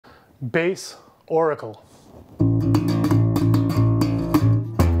Bass Oracle.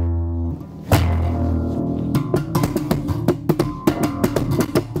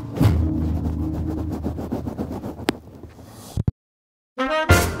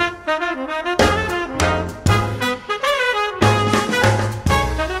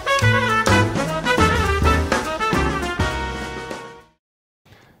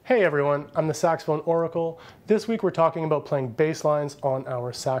 Hey everyone, I'm the Saxophone Oracle. This week we're talking about playing bass lines on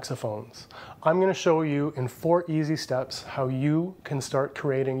our saxophones. I'm going to show you in 4 easy steps how you can start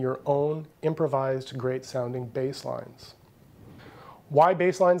creating your own improvised great sounding bass lines. Why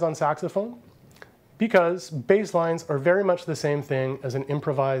bass lines on saxophone? Because bass lines are very much the same thing as an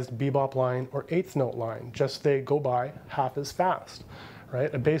improvised bebop line or 8th note line, just they go by half as fast,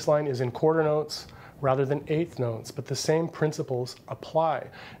 right? A bass line is in quarter notes rather than 8th notes, but the same principles apply.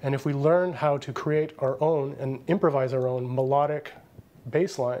 And if we learn how to create our own and improvise our own melodic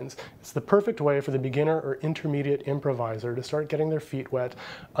bass lines, it's the perfect way for the beginner or intermediate improviser to start getting their feet wet,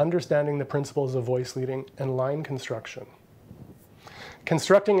 understanding the principles of voice leading and line construction.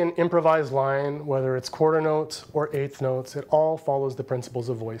 Constructing an improvised line, whether it's quarter notes or 8th notes, it all follows the principles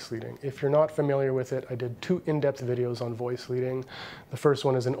of voice leading. If you're not familiar with it, I did 2 in-depth videos on voice leading. The first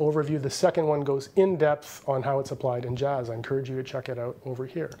one is an overview. The second one goes in-depth on how it's applied in jazz. I encourage you to check it out over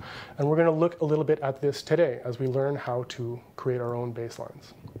here. And we're going to look a little bit at this today as we learn how to create our own bass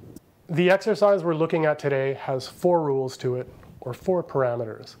lines. The exercise we're looking at today has 4 rules to it, or 4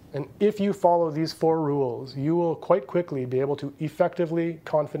 parameters. And if you follow these 4 rules, you will quite quickly be able to effectively,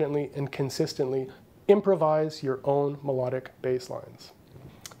 confidently, and consistently improvise your own melodic bass lines.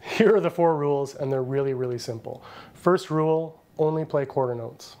 Here are the 4 rules, and they're really, really simple. First rule, only play quarter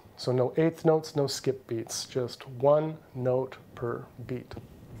notes. So no 8th notes, no skip beats, just 1 note per beat.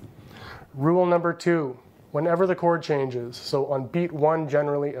 Rule number 2, whenever the chord changes, so on beat 1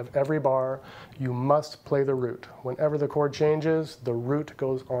 generally of every bar, you must play the root. Whenever the chord changes, the root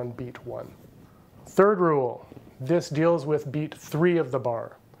goes on beat 1. Third rule, this deals with beat 3 of the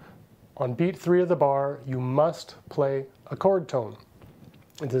bar. On beat 3 of the bar, you must play a chord tone.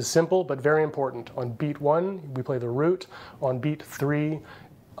 It is simple but very important. On beat 1, we play the root. On beat 3,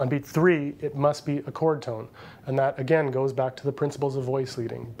 it must be a chord tone. And that, again, goes back to the principles of voice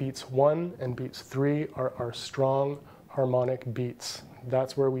leading. Beats 1 and beats 3 are our strong harmonic beats.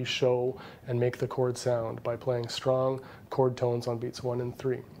 That's where we show and make the chord sound, by playing strong chord tones on beats 1 and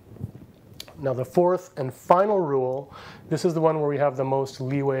 3. Now the 4th and final rule, this is the one where we have the most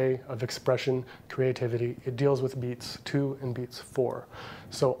leeway of expression, creativity. It deals with beats 2 and beats 4.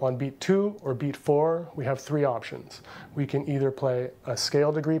 So on beat 2 or beat 4, we have 3 options. We can either play a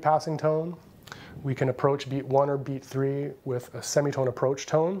scale degree passing tone, we can approach beat 1 or beat 3 with a semitone approach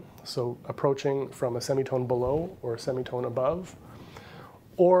tone, so approaching from a semitone below or a semitone above,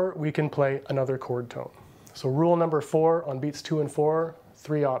 or we can play another chord tone. So rule number 4 on beats 2 and 4,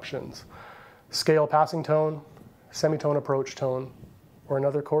 3 options. Scale passing tone, semitone approach tone, or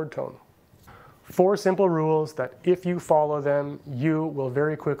another chord tone. 4 simple rules that if you follow them, you will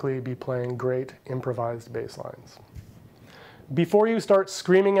very quickly be playing great improvised bass lines. Before you start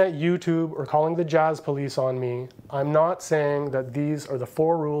screaming at YouTube or calling the jazz police on me, I'm not saying that these are the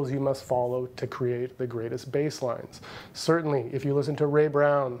 4 rules you must follow to create the greatest bass lines. Certainly, if you listen to Ray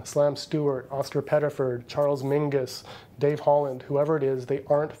Brown, Slam Stewart, Oscar Pettiford, Charles Mingus, Dave Holland, whoever it is, they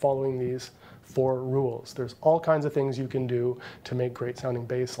aren't following these 4 rules. There's all kinds of things you can do to make great sounding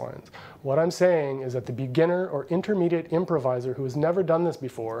bass lines. What I'm saying is that the beginner or intermediate improviser who has never done this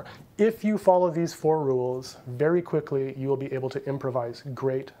before, if you follow these 4 rules, very quickly you will be able to improvise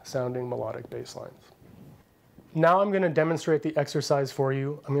great sounding melodic bass lines. Now I'm going to demonstrate the exercise for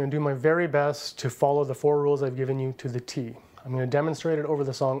you. I'm going to do my very best to follow the 4 rules I've given you to the T. I'm going to demonstrate it over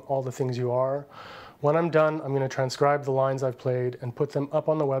the song All the Things You Are. When I'm done, I'm going to transcribe the lines I've played and put them up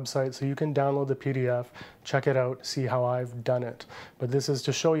on the website so you can download the PDF, check it out, see how I've done it. But this is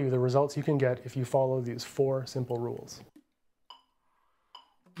to show you the results you can get if you follow these 4 simple rules.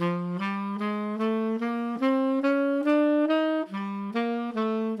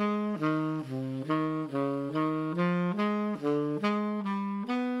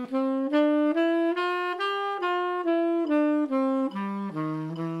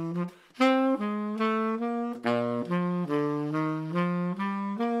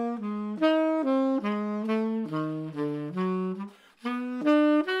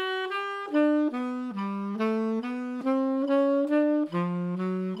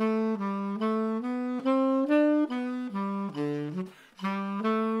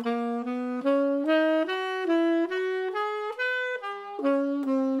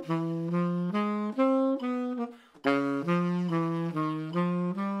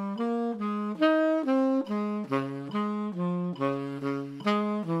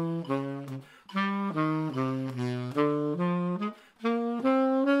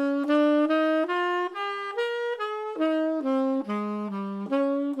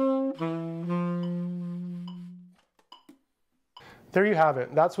 There you have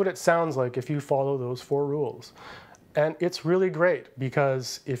it. That's what it sounds like if you follow those 4 rules. And it's really great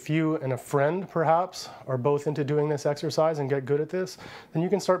because if you and a friend perhaps are both into doing this exercise and get good at this, then you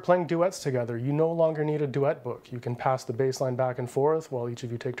can start playing duets together. You no longer need a duet book. You can pass the bass line back and forth while each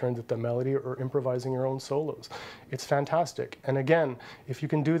of you take turns at the melody or improvising your own solos. It's fantastic. And again, if you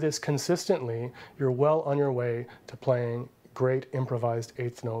can do this consistently, you're well on your way to playing great improvised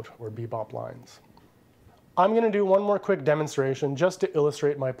eighth note or bebop lines. I'm going to do one more quick demonstration just to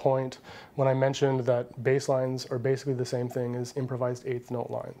illustrate my point when I mentioned that bass lines are basically the same thing as improvised eighth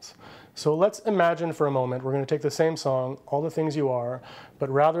note lines. So let's imagine for a moment we're going to take the same song, All the Things You Are, but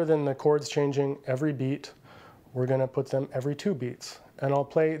rather than the chords changing every beat, we're going to put them every 2 beats. And I'll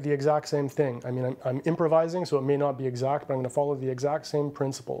play the exact same thing. I mean, I'm improvising, so it may not be exact, but I'm going to follow the exact same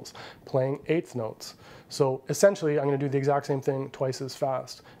principles, playing eighth notes. So essentially, I'm going to do the exact same thing twice as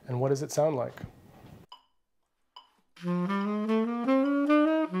fast. And what does it sound like?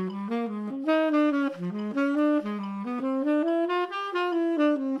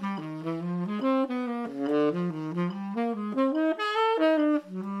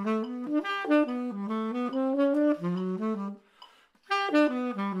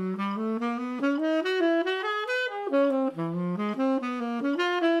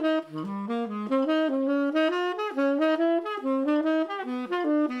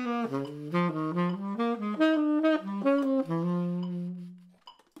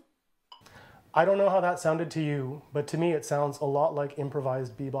 I don't know how that sounded to you, but to me it sounds a lot like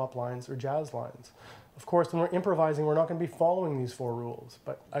improvised bebop lines or jazz lines. Of course, when we're improvising, we're not going to be following these 4 rules.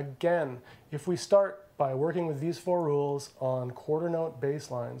 But again, if we start by working with these 4 rules on quarter note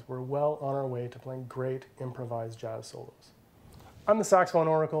bass lines, we're well on our way to playing great improvised jazz solos. I'm the Saxophone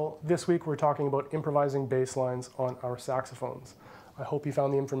Oracle. This week we're talking about improvising bass lines on our saxophones. I hope you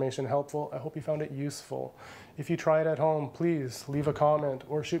found the information helpful. I hope you found it useful. If you try it at home, please leave a comment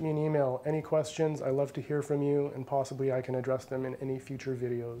or shoot me an email. Any questions, I love to hear from you, and possibly I can address them in any future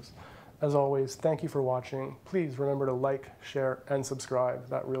videos. As always, thank you for watching. Please remember to like, share, and subscribe.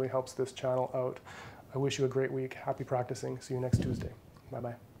 That really helps this channel out. I wish you a great week. Happy practicing. See you next Tuesday.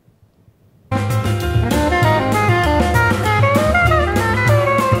 Bye-bye.